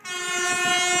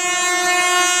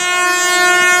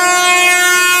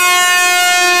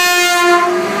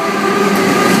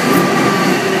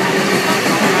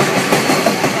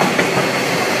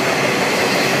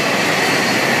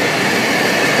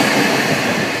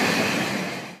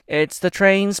It's the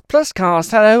Trains Plus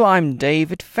cast. Hello, I'm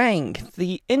David Fang.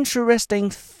 The interesting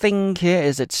thing here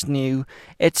is it's new,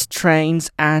 it's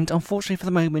trains, and unfortunately for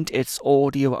the moment it's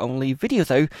audio only. Video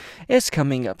though is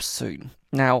coming up soon.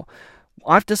 Now,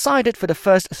 I've decided for the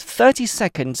first 30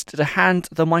 seconds to hand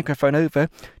the microphone over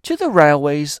to the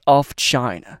railways of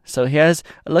China. So here's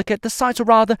a look at the sights, or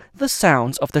rather the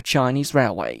sounds of the Chinese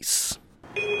railways.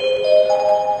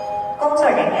 工作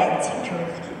人员请注意，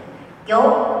由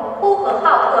呼和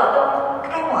浩特东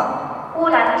开往乌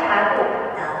兰察布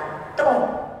的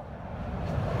东。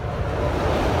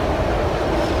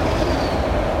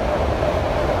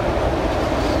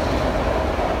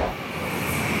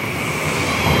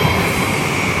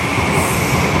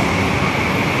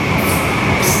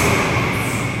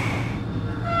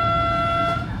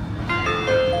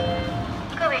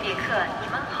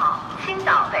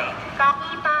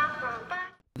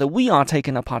 We are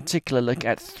taking a particular look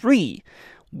at 3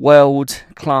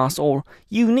 world-class or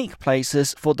unique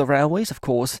places for the railways. Of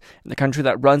course, in the country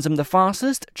that runs them the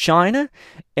fastest, China,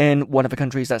 in one of the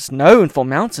countries that's known for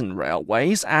mountain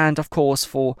railways, and of course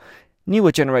for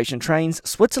newer generation trains,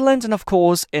 Switzerland, and of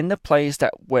course in the place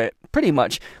that where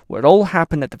it all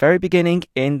happened at the very beginning,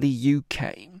 in the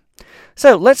UK.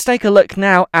 So let's take a look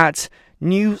now at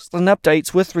news and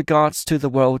updates with regards to the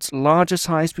world's largest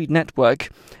high-speed network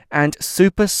and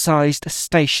super-sized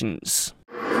stations.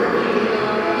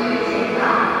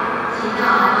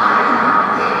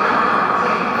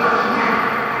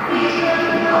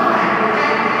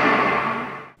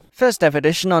 First ever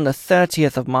edition on the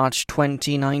 30th of March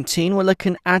 2019. We're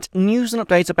looking at news and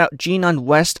updates about Jinan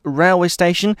West Railway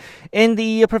Station in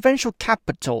the provincial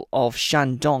capital of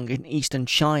Shandong in eastern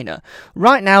China.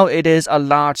 Right now it is a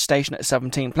large station at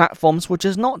 17 platforms, which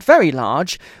is not very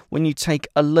large when you take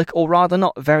a look, or rather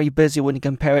not very busy when you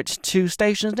compare it to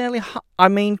stations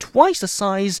twice the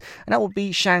size, and that would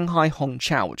be Shanghai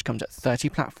Hongqiao, which comes at 30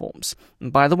 platforms.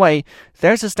 And by the way,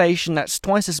 there's a station that's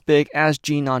twice as big as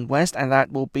Jinan West, and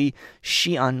that will be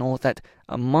Xi'an North at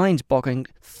a mind-boggling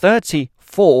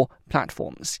 34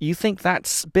 platforms. You think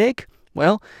that's big?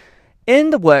 Well, in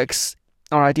the works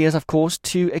are ideas, of course,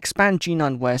 to expand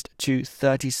Jinan West to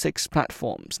 36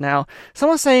 platforms. Now, some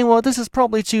are saying, well, this is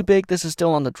probably too big, this is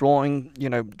still on the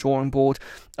drawing board.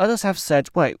 Others have said,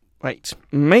 wait,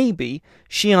 maybe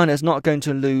Xi'an is not going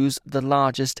to lose the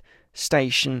largest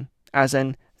station, as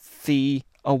in the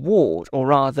award, or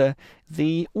rather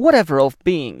the whatever of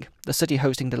being the city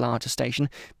hosting the largest station,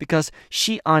 because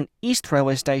Xi'an East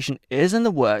Railway Station is in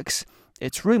the works.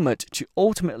 It's rumoured to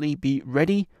ultimately be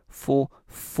ready for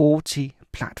 40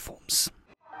 platforms.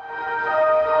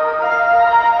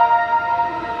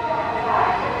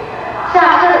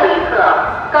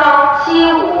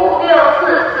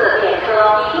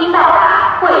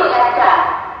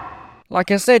 Like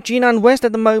I said, Jinan West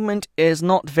at the moment is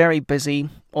not very busy,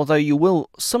 although you will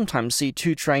sometimes see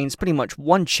 2 trains, pretty much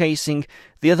one chasing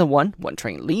the other one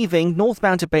train leaving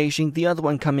northbound to Beijing, the other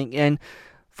one coming in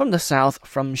from the south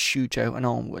from Xuzhou and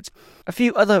onwards. A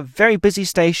few other very busy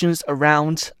stations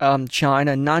around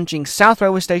China. Nanjing South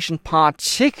Railway Station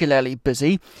particularly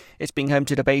busy. It's being home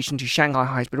to the Beijing to Shanghai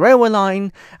high-speed railway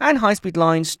line and high-speed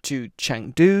lines to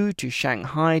Chengdu, to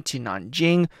Shanghai, to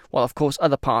Nanjing, while of course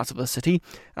other parts of the city,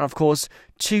 and of course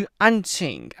to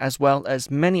Anqing, as well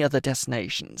as many other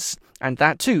destinations, and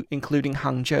that too including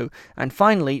Hangzhou. And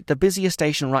finally, the busiest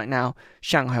station right now,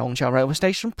 Shanghai Hongqiao Railway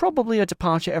Station, probably a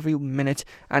departure every minute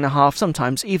and a half,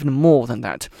 sometimes even more than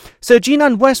that. So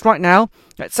Jinan West right now,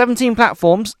 at 17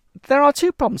 platforms, there are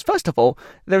 2 problems. First of all,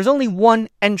 there is only one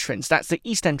entrance, that's the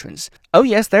east entrance. Oh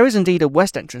yes, there is indeed a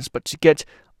west entrance, but to get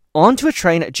onto a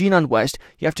train at Jinan West,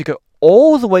 you have to go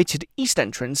all the way to the east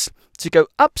entrance to go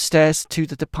upstairs to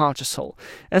the departure hall.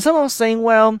 And some are saying,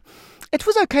 well, it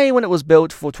was okay when it was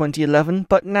built for 2011,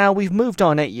 but now we've moved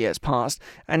on 8 years past,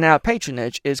 and now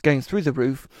patronage is going through the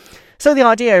roof. So the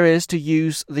idea is to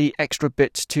use the extra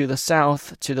bit to the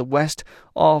south, to the west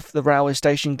of the railway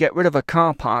station, get rid of a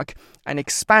car park and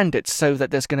expand it so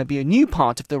that there's going to be a new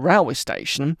part of the railway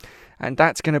station, and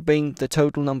that's going to bring the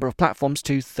total number of platforms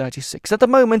to 36. At the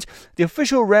moment, the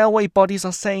official railway bodies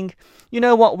are saying, you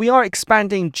know what, we are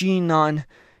expanding Jinan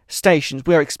stations.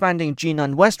 We are expanding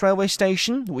Jinan West Railway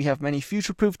Station. We have many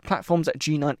future-proofed platforms at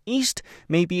Jinan East.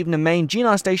 Maybe even the main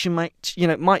Jinan station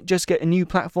might just get a new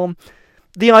platform.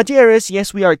 The idea is,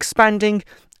 yes, we are expanding.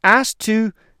 As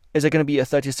to, is it going to be a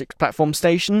 36 platform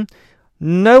station?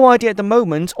 No idea at the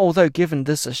moment, although given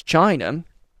this is China,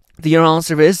 the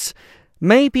answer is,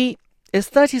 maybe is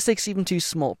 36 even too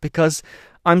small? Because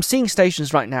I'm seeing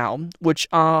stations right now which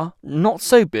are not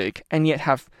so big and yet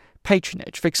have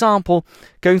patronage. For example,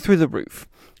 going through the roof.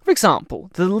 For For example,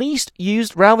 the least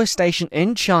used railway station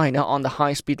in China on the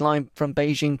high-speed line from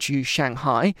Beijing to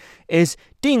Shanghai is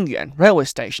Dingyuan Railway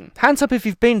Station. Hands up if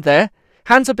you've been there.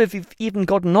 Hands up if you've even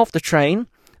gotten off the train.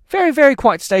 Very, very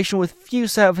quiet station with few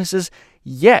services,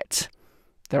 yet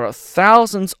there are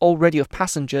thousands already of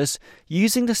passengers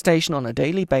using the station on a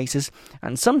daily basis,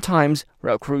 and sometimes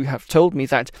rail crew have told me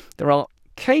that there are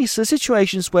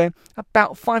situations where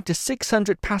about 500 to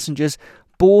 600 passengers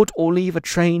board or leave a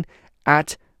train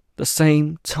at the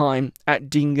same time at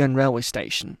Dingyuan Railway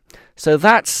Station. So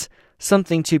that's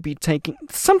something to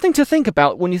think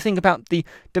about when you think about the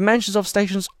dimensions of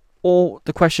stations, or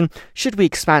the question, should we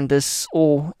expand this,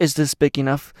 or is this big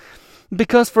enough?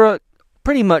 Because for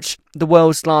pretty much the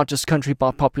world's largest country by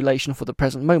population for the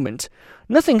present moment,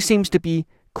 nothing seems to be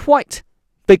quite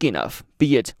big enough,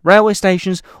 be it railway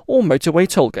stations or motorway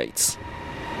toll gates.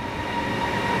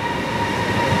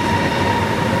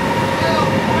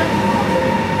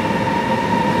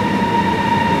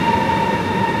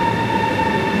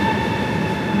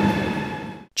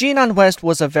 Jinan West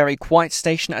was a very quiet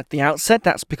station at the outset.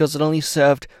 That's because it only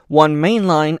served one main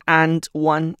line, and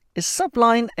one is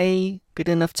subline a good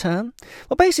enough term?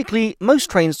 Well, basically, most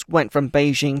trains went from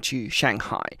Beijing to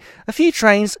Shanghai. A few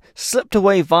trains slipped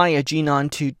away via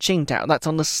Jinan to Qingdao. That's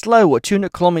on the slower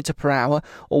 200 km per hour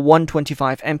or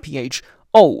 125 mph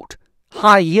old,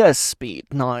 higher speed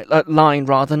line,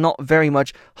 not very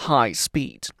much high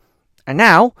speed. And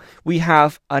now we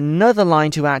have another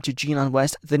line to add to Jinan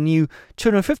West, the new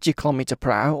 250 km per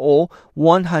hour or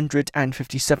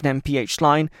 157 mph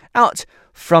line out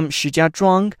from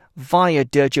Shijiazhuang via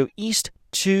Dezhou East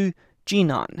to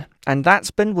Jinan. And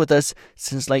that's been with us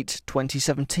since late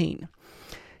 2017.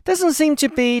 Doesn't seem to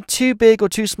be too big or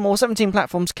too small. 17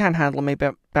 platforms can handle maybe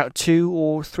about 2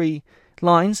 or 3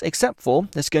 lines, except for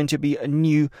there's going to be a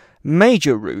new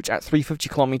major route at 350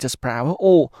 km per hour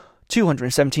or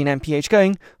 217 mph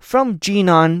going from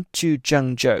Jinan to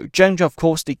Zhengzhou. Zhengzhou, of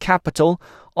course, the capital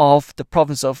of the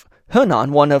province of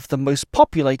Henan, one of the most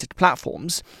populated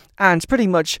platforms, and pretty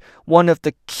much one of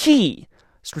the key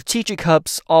strategic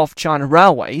hubs of China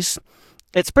Railways.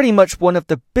 It's pretty much one of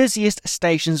the busiest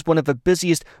stations, one of the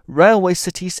busiest railway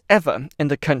cities ever in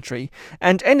the country,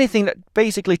 and anything that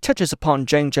basically touches upon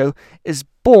Zhengzhou is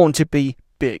born to be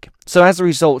big. So as a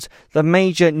result, the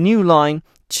major new line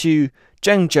to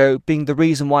Zhengzhou being the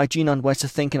reason why Jinan West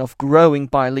is thinking of growing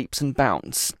by leaps and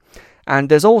bounds. And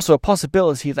there's also a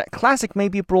possibility that Classic may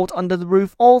be brought under the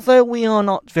roof, although we are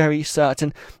not very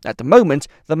certain. At the moment,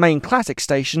 the main Classic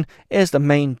station is the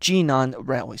main Jinan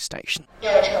railway station.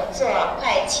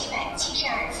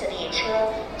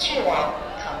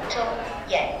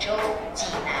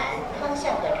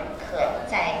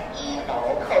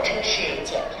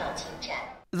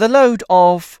 The load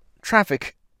of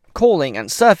traffic calling and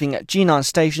surfing at Jinan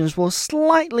stations will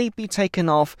slightly be taken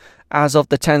off as of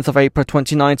the 10th of April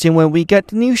 2019, when we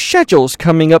get new schedules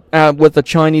coming up with the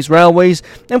Chinese railways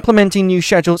implementing new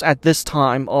schedules at this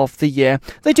time of the year.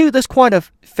 They do this quite a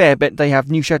fair bit. They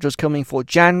have new schedules coming for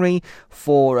January,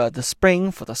 for the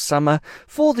spring, for the summer,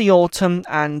 for the autumn,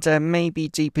 and maybe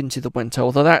deep into the winter,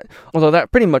 although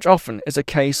that pretty much often is a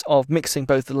case of mixing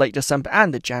both the late December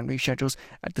and the January schedules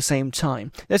at the same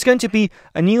time. There's going to be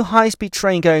a new high-speed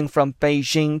train going from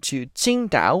Beijing to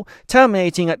Qingdao,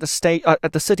 terminating at the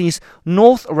city's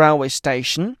North Railway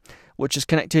Station, which is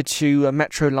connected to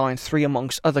Metro Line 3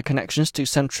 amongst other connections to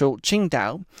central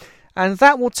Qingdao. And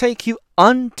that will take you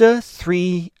under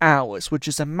 3 hours, which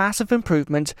is a massive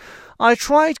improvement. I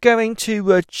tried going to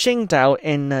Qingdao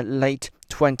in late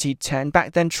 2010.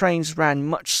 Back then, trains ran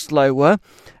much slower,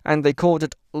 and they called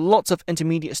it lots of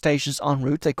intermediate stations en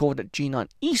route. They called it Jinan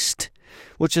East,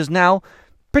 which is now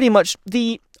pretty much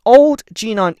the old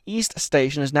Jinan East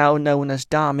station is now known as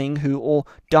Daminghu or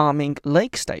Daming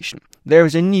Lake Station. There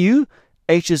is a new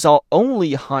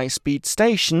HSR-only high-speed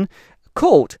station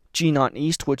called Jinan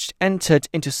East, which entered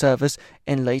into service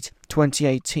in late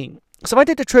 2018. So I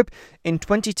did a trip in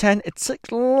 2010. It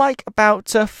took like about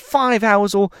 5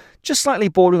 hours, or just slightly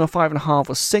bordering on 5.5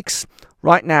 or 6.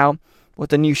 Right now,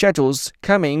 with the new schedules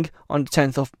coming on the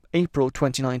 10th of April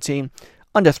 2019,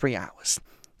 under 3 hours.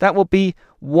 That will be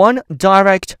one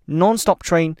direct non-stop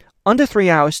train under 3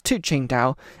 hours to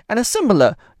Qingdao, and a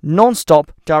similar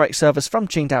non-stop direct service from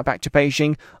Qingdao back to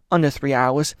Beijing under 3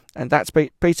 hours, and that's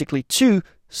basically 2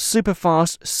 super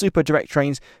fast, super direct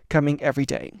trains coming every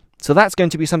day. So that's going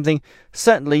to be something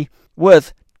certainly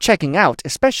worth checking out,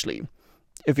 especially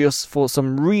if you're for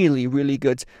some really, really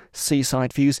good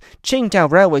seaside views. Qingdao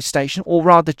Railway Station, or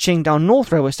rather Qingdao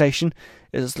North Railway Station,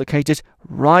 is located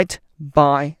right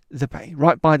by the bay,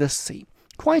 right by the sea.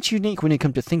 Quite unique when you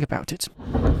come to think about it.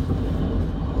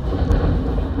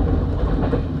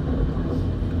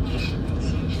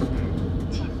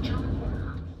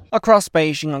 Across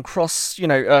Beijing, across,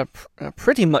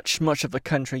 pretty much of the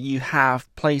country, you have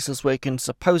places where you can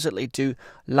supposedly do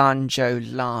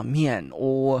Lanzhou La Mian,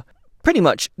 or pretty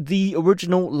much the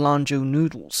original Lanzhou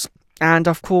noodles. And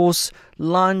of course,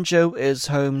 Lanzhou is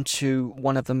home to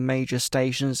one of the major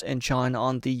stations in China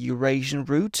on the Eurasian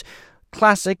route,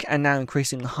 classic and now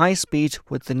increasing high speed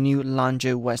with the new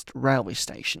Lanzhou West railway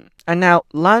station. And now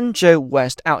Lanzhou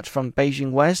West out from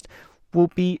Beijing West will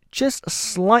be just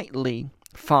slightly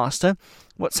faster.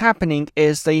 What's happening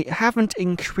is they haven't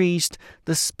increased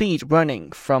the speed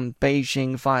running from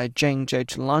Beijing via Zhengzhou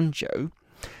to Lanzhou,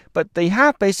 but they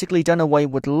have basically done away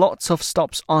with lots of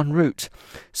stops en route.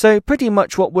 So pretty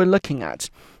much what we're looking at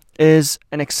is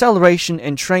an acceleration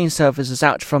in train services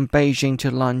out from Beijing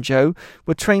to Lanzhou,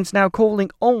 with trains now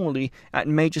calling only at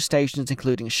major stations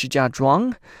including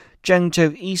Shijiazhuang,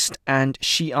 Zhengzhou East and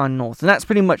Xi'an North. And that's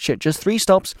pretty much it, just 3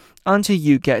 stops until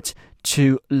you get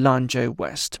to Lanzhou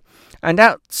West. And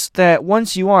out there,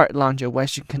 once you are at Lanzhou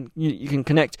West, you can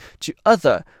connect to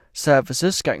other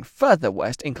services going further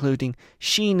west, including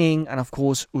Xining and of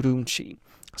course Urumqi.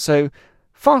 So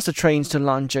faster trains to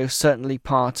Lanzhou, certainly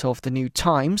part of the new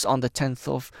times on the 10th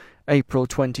of April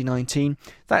 2019.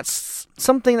 That's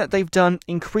something that they've done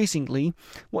increasingly.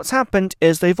 What's happened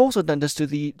is they've also done this to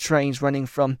the trains running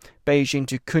from Beijing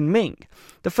to Kunming.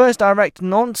 The first direct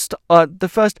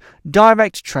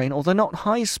train, although not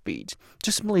high speed,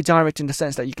 just simply direct in the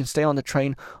sense that you can stay on the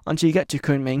train until you get to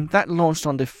Kunming, that launched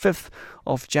on the 5th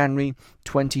of January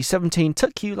 2017,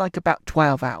 took you like about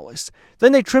 12 hours.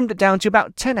 Then they trimmed it down to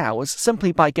about 10 hours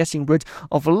simply by getting rid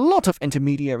of a lot of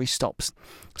intermediary stops.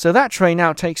 So that train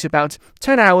now takes about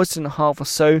 10 hours and a half or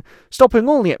so, stopping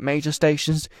only at major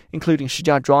stations including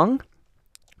Shijiazhuang,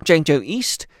 Zhengzhou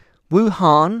East,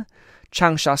 Wuhan,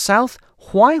 Changsha South,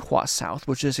 Huaihua South,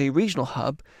 which is a regional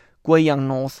hub, Guiyang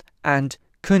North, and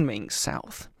Kunming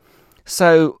South.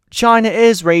 So China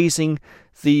is raising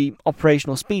the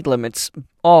operational speed limits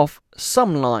of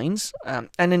some lines, and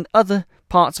in other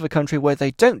parts of the country where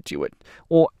they don't do it,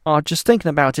 or are just thinking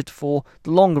about it for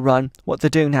the longer run, what they're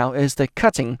doing now is they're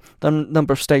cutting the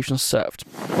number of stations served.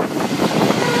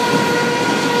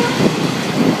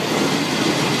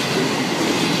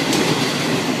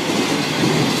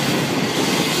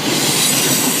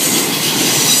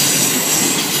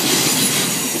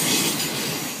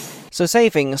 So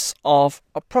savings of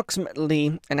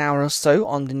approximately an hour or so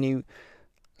on the new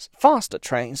faster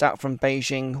trains out from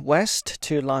Beijing West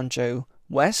to Lanzhou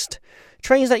West.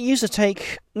 Trains that used to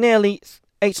take nearly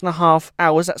 8.5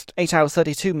 hours, that's 8 hours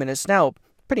 32 minutes, now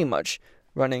pretty much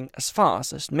running as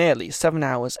fast as merely 7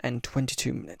 hours and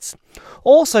 22 minutes.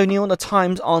 Also new on the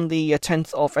times on the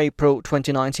 10th of April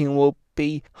 2019 will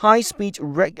be high-speed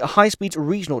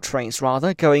regional trains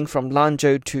going from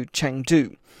Lanzhou to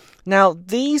Chengdu. Now,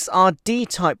 these are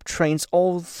D-type trains,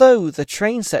 although the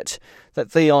train set that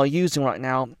they are using right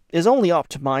now is only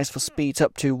optimized for speeds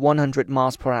up to 100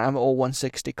 miles per hour or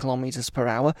 160 kilometers per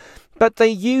hour, but they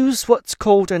use what's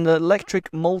called an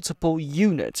electric multiple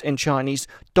unit in Chinese,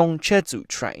 Dongchezu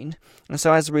train, and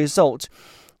so as a result,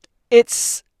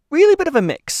 it's really a bit of a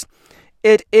mix.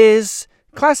 It is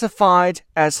classified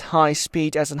as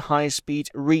high-speed, as in high-speed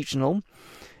regional.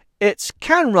 It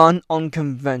can run on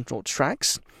conventional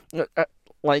tracks.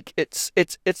 Like it's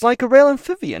like a rail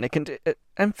amphibian. It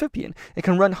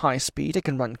can run high speed. It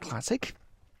can run classic.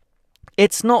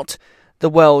 It's not the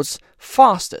world's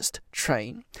fastest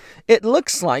train. It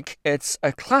looks like it's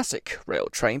a classic rail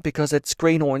train because it's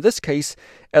green, or in this case,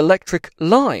 electric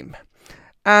lime.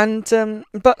 And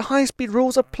but high speed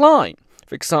rules apply.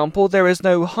 For example, there is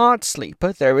no hard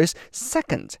sleeper. There is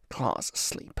second class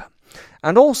sleeper.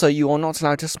 And also, you are not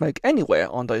allowed to smoke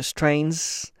anywhere on those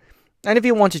trains. And if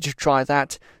you wanted to try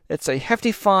that, it's a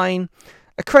hefty fine,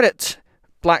 a credit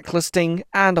blacklisting,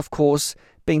 and of course,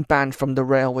 being banned from the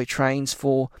railway trains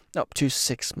for up to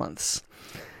 6 months.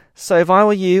 So if I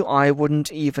were you, I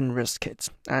wouldn't even risk it.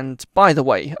 And by the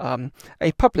way, a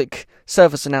public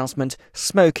service announcement,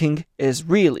 smoking is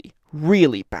really,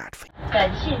 really bad for you.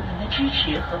 感谢您的支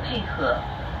持和配合.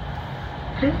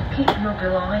 Please keep your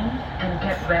belongings and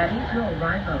get ready for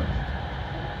arrival.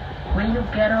 When you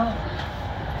get off,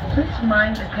 please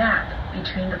mind the gap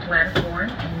between the platform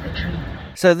and the tree.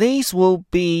 So these will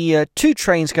be 2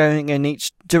 trains going in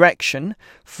each direction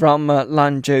from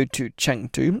Lanzhou to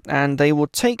Chengdu, and they will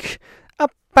take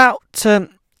about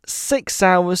 6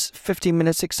 hours 50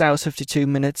 minutes, 6 hours 52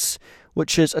 minutes,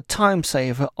 which is a time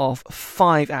saver of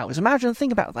 5 hours.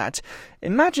 Think about that.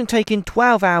 Imagine taking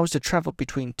 12 hours to travel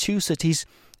between 2 cities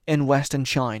in Western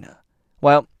China.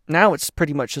 Well, now it's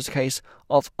pretty much just a case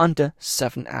of under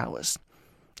 7 hours.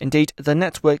 Indeed, the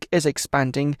network is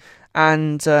expanding,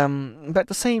 And but at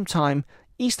the same time,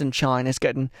 Eastern China is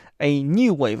getting a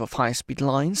new wave of high-speed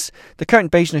lines. The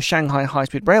current Beijing to Shanghai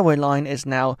high-speed railway line is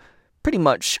now pretty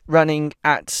much running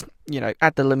at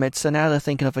the limits, so now they're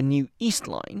thinking of a new East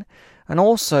Line. And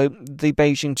also, the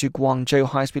Beijing to Guangzhou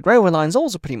high-speed railway line is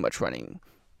also pretty much running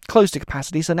close to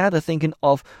capacity, so now they're thinking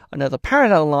of another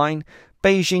parallel line,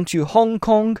 Beijing to Hong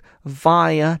Kong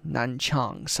via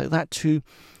Nanchang. So that two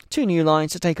new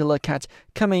lines to take a look at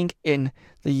coming in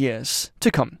the years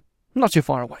to come. Not too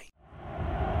far away.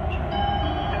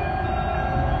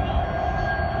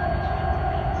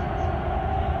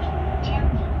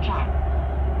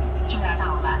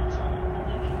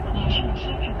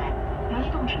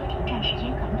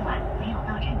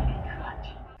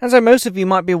 And so most of you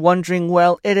might be wondering,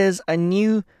 well, it is a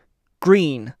new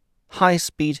green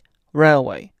high-speed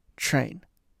railway train.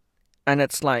 And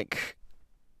it's like,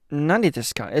 nani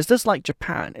desu ka? Is this like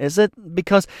Japan? Is it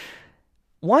because...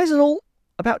 Why is it all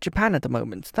about Japan at the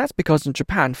moment? That's because in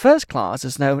Japan, first class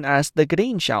is known as the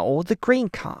Grinxiao, or the green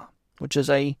car, which is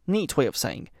a neat way of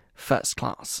saying first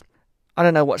class. I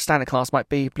don't know what standard class might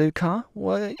be. Blue car?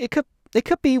 Well, it could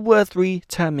be worth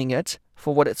reterming it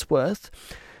for what it's worth.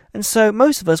 And so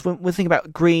most of us, when we think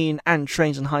about green and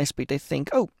trains and high speed, they think,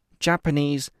 oh,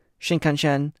 Japanese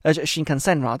Shinkansen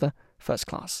rather, first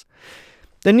class.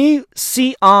 The new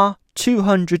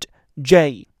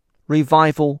CR200J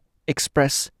Revival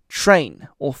Express train,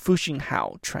 or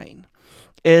Fuxinhao train,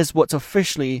 is what's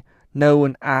officially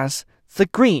known as the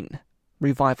Green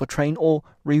Revival train, or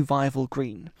Revival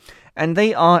Green. And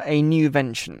they are a new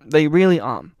invention. They really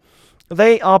are.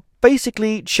 They are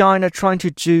basically China trying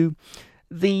to do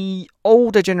the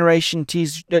older generation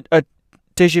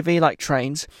TGV-like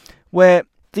trains, where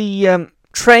the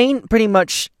train pretty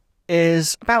much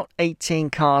is about 18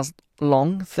 cars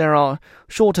long. There are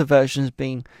shorter versions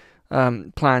being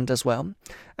planned as well.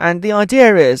 And the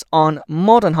idea is, on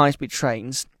modern high-speed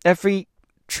trains, every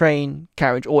train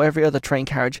carriage or every other train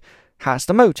carriage has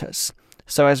the motors.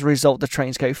 So as a result, the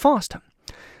trains go faster.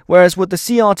 Whereas with the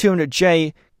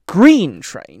CR200J green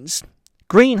trains,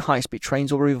 green high-speed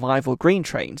trains or Revival Green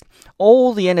trains,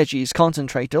 all the energy is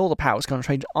concentrated, all the power is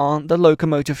concentrated on the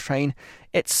locomotive train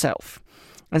itself.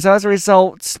 And so as a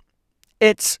result,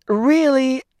 it's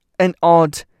really an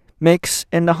odd mix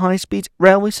in the high-speed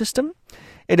railway system.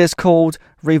 It is called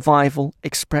Revival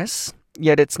Express,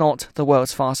 yet it's not the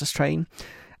world's fastest train.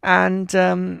 And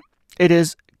it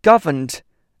is governed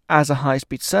as a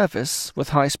high-speed service with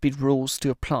high-speed rules to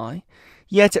apply,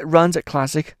 yet it runs at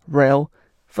classic rail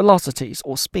velocities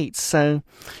or speeds, so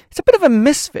it's a bit of a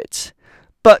misfit.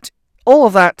 But all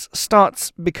of that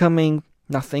starts becoming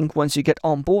nothing once you get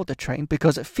on board the train,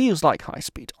 because it feels like high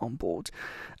speed on board.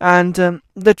 And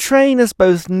the train is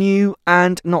both new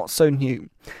and not so new.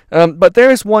 But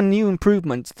there is one new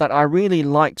improvement that I really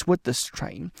liked with this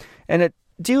train, and it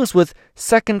deals with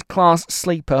second class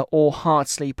sleeper, or hard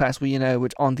sleeper as we know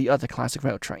it on the other classic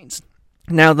rail trains.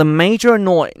 Now, the major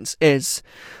annoyance is,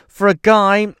 for a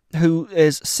guy who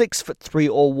is 6'3"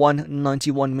 or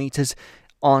 191 meters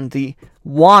on the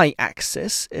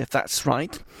y-axis, if that's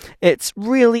right, it's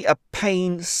really a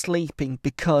pain sleeping,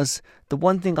 because the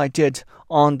one thing I did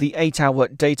on the 8-hour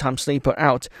daytime sleeper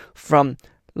out from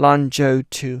Lanzhou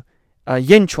to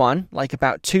Yinchuan, like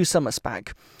about 2 summers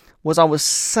back, was I was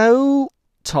so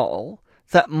tall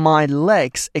that my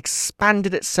legs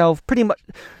expanded itself pretty much.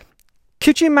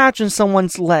 Could you imagine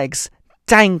someone's legs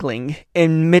dangling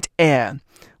in mid-air,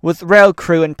 with rail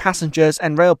crew and passengers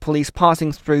and rail police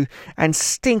passing through and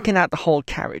stinking out the whole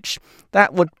carriage?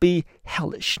 That would be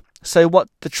hellish. So what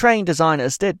the train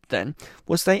designers did then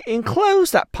was they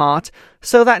enclosed that part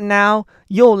so that now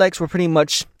your legs were pretty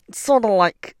much sort of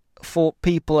like for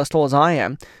people as tall as I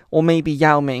am, or maybe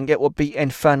Yao Ming, it would be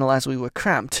infernal as we were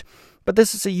cramped. But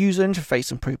this is a user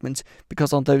interface improvement,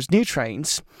 because on those new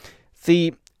trains,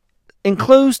 the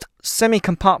enclosed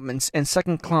semi-compartments in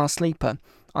second-class sleeper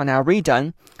are now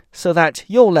redone so that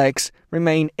your legs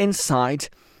remain inside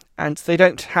and they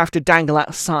don't have to dangle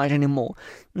outside anymore.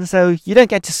 And so you don't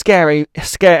get to scare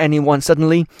anyone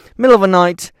suddenly. Middle of the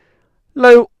night,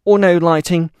 low or no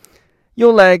lighting,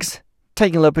 your legs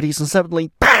taking liberties and suddenly,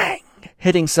 bang,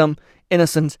 hitting some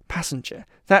innocent passenger.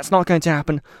 That's not going to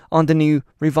happen on the new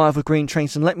Revival Green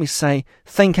trains, and let me say,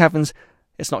 thank heavens,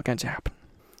 it's not going to happen.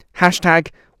 Hashtag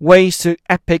ways to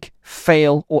epic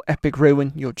fail or epic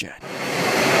ruin your journey.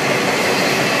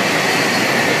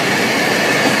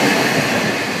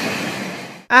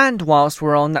 And whilst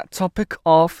we're on that topic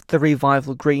of the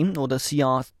Revival Green or the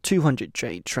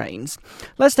CR200J trains,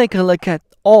 let's take a look at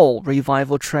all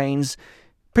Revival trains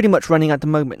pretty much running at the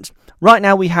moment. Right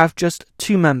now we have just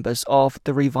 2 members of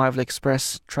the Revival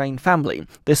Express train family.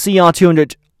 The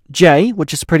CR200J,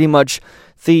 which is pretty much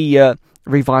the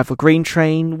Revival Green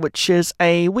train, which is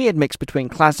a weird mix between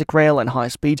classic rail and high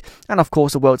speed, and of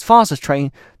course the world's fastest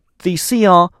train, the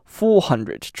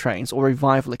CR400 trains, or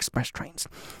Revival Express trains.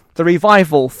 The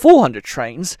Revival 400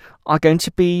 trains are going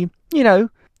to be,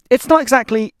 it's not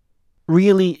exactly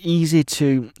really easy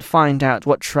to find out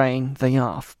what train they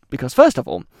are, because first of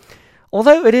all,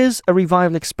 although it is a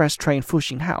Revival Express train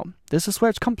Fuxinghao, this is where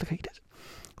it's complicated.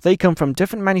 They come from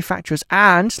different manufacturers,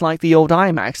 and like the old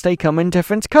IMAX, they come in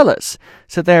different colours.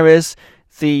 So there is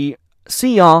the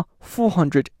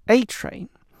CR400A train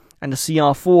and the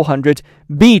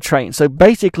CR400B train. So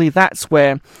basically that's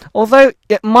where, although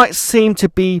it might seem to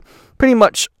be pretty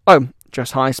much,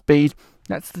 just high speed,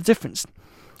 that's the difference.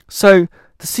 So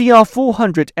the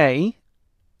CR400A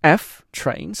F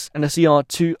trains and the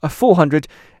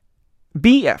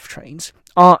CR400BF trains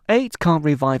are 8-car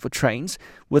Revival trains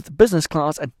with business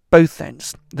class at both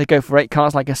ends. They go for 8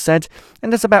 cars, like I said,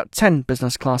 and there's about 10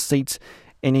 business class seats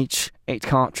in each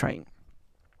 8-car train.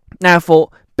 Now, for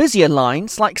busier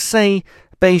lines, like say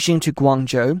Beijing to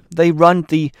Guangzhou, they run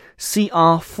the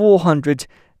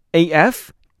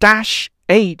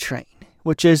CR400AF-A train,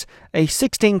 which is a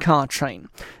 16-car train.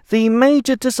 The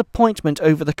major disappointment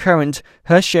over the current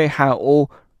Heshihao or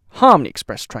Harmony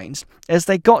Express trains is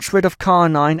they got rid of car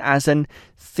 9 as in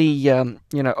the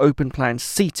open plan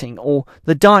seating or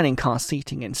the dining car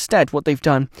seating. Instead, what they've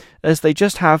done is they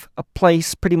just have a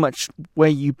place pretty much where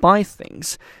you buy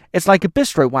things. It's like a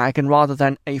bistro wagon rather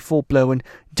than a full-blown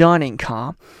dining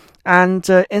car. And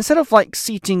instead of like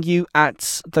seating you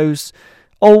at those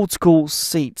old school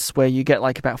seats where you get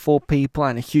like about 4 people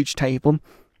and a huge table,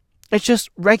 it's just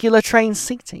regular train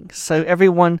seating. So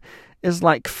everyone is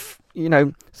like 3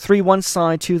 one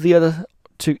side, to the other,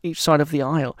 to each side of the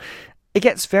aisle. It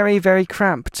gets very, very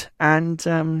cramped, and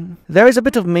there is a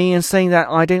bit of me in saying that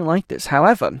I don't like this.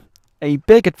 However, a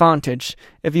big advantage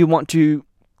if you want to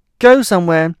go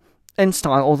somewhere in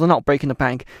style, or they're not breaking the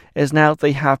bank, is now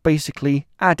they have basically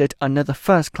added another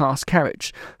first-class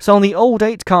carriage. So on the old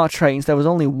 8-car trains, there was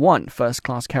only one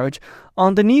first-class carriage.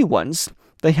 On the new ones,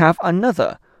 they have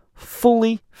another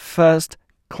fully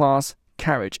first-class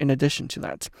carriage in addition to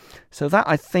that. So that,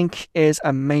 I think, is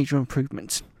a major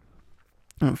improvement.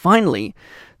 And finally,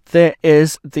 there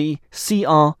is the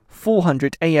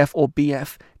CR400AF or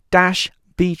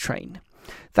BF-B train.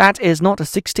 That is not a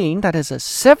 16, that is a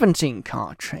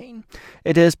 17-car train.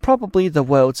 It is probably the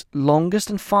world's longest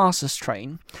and fastest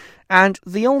train, and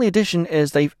the only addition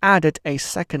is they've added a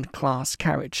second-class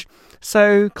carriage.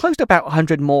 So close to about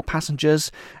 100 more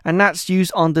passengers, and that's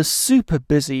used on the super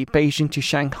busy Beijing to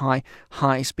Shanghai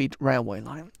high-speed railway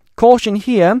line. Caution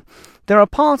here, there are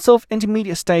parts of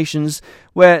intermediate stations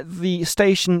where the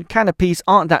station canopies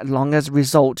aren't that long. As a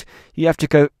result, you have to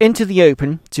go into the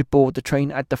open to board the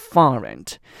train at the far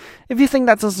end. If you think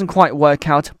that doesn't quite work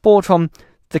out, board from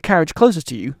the carriage closest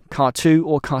to you, car 2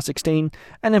 or car 16,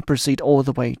 and then proceed all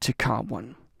the way to car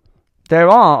 1. There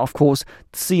are, of course,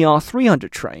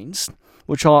 CR300 trains,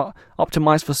 which are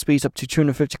optimized for speeds up to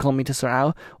 250 km per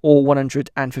hour or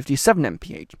 157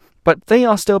 mph. But they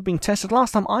are still being tested.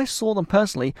 Last time I saw them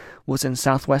personally was in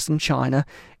southwestern China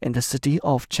in the city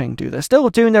of Chengdu. They're still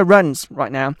doing their runs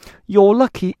right now. You're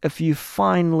lucky if you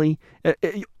find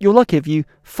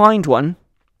one,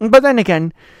 but then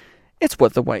again, it's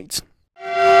worth the wait.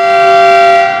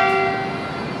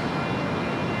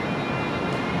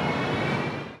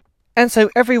 And so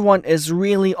everyone is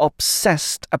really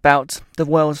obsessed about the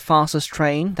world's fastest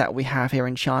train that we have here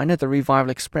in China, the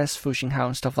Revival Express, Fuxinghao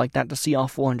and stuff like that. The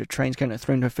CR400 train's going at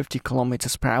 350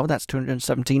 kilometers per hour, that's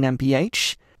 217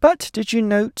 mph. But did you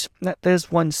note that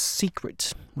there's one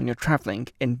secret when you're traveling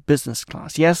in business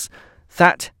class? Yes,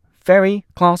 that very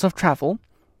class of travel,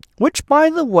 which, by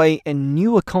the way, in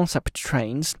newer concept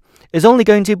trains, is only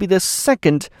going to be the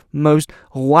second most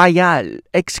royal,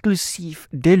 exclusive,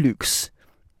 deluxe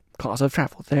class of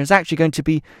travel. There's actually going to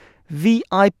be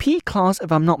VIP class,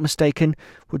 if I'm not mistaken,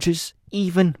 which is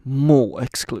even more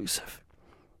exclusive.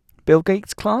 Bill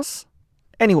Gates class?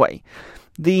 Anyway,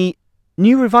 the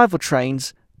new Revival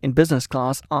trains in business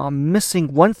class are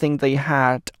missing one thing they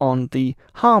had on the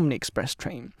Harmony Express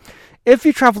train. If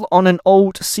you travel on an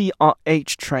old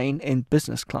CRH train in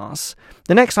business class,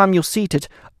 the next time you're seated,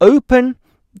 open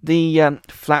the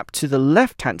flap to the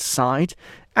left-hand side,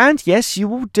 and yes, you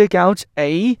will dig out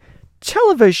a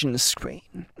television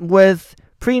screen with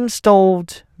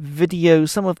pre-installed video.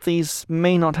 Some of these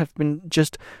may not have been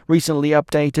just recently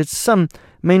updated, some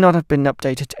may not have been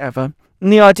updated ever.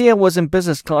 And the idea was in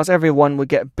business class, everyone would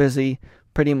get busy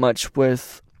pretty much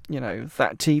with,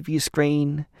 that TV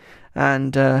screen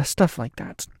and stuff like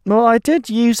that. Well, I did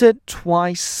use it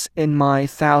twice in my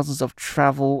thousands of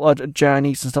travel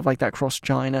journeys and stuff like that across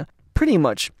China. Pretty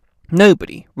much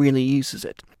nobody really uses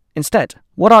it. Instead,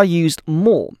 what I used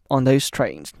more on those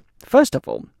trains, first of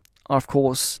all, are of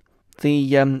course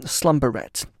the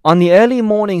slumberette. On the early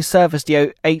morning service,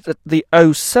 the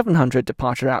 0700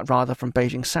 departure route rather from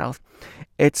Beijing South,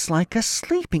 it's like a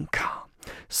sleeping car.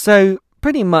 So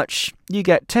pretty much you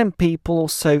get 10 people or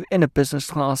so in a business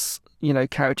class,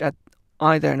 carriage at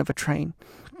either end of a train.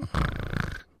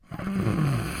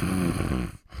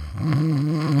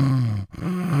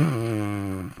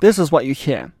 This is what you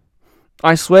hear.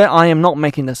 I swear I am not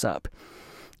making this up.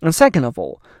 And second of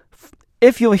all,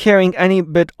 if you're hearing any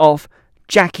bit of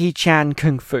Jackie Chan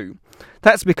Kung Fu,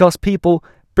 that's because people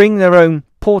bring their own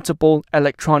portable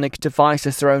electronic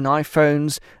devices, their own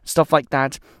iPhones, stuff like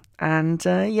that. And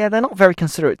they're not very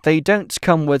considerate. They don't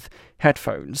come with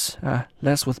headphones,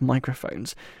 less with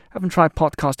microphones. I haven't tried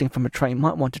podcasting from a train,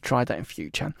 might want to try that in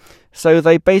future. So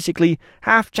they basically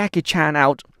have Jackie Chan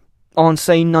out on,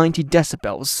 say, 90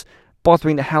 decibels,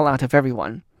 bothering the hell out of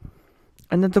everyone.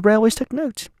 And then the railways took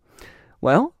note.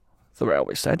 Well, the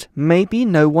railway said, maybe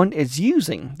no one is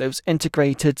using those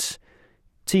integrated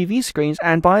TV screens,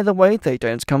 and by the way, they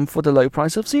don't come for the low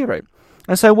price of $0.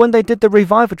 And so when they did the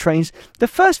revival trains, the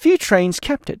first few trains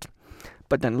kept it.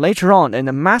 But then later on, in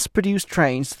the mass-produced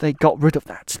trains, they got rid of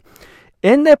that.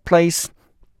 In their place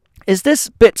is this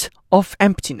bit of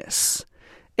emptiness.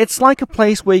 It's like a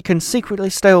place where you can secretly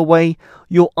stow away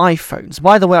your iPhones.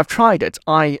 By the way, I've tried it.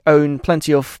 I own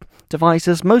plenty of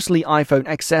devices, mostly iPhone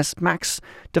XS Max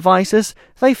devices.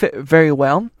 They fit very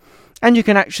well. And you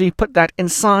can actually put that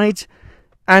inside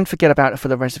and forget about it for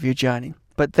the rest of your journey.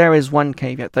 But there is one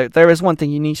caveat, though. There is one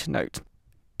thing you need to note.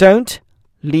 Don't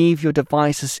leave your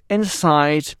devices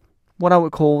inside what I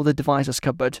would call the devices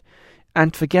cupboard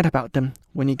and forget about them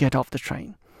when you get off the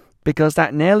train. Because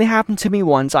that nearly happened to me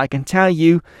once. I can tell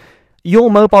you, your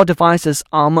mobile devices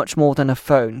are much more than a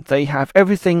phone. They have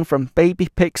everything from baby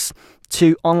pics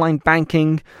to online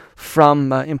banking,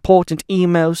 from important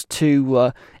emails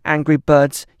to Angry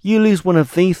Birds. You lose one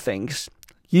of these things,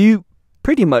 you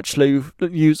pretty much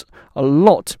lose a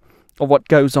lot of what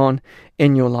goes on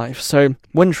in your life. So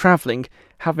when traveling,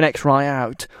 have an extra eye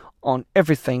out on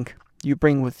everything you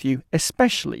bring with you,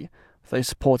 especially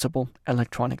those portable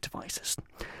electronic devices.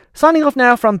 Signing off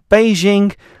now from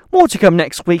Beijing. More to come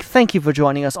next week. Thank you for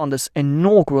joining us on this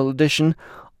inaugural edition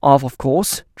of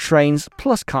course, Trains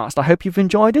Plus Cast. I hope you've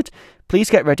enjoyed it. Please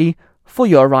get ready for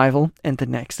your arrival in the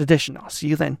next edition. I'll see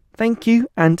you then. Thank you,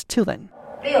 and till then.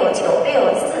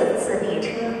 6964次列车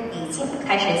已经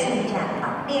开始进站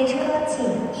了，列车进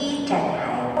1站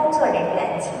台，工作人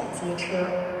员请接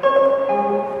车。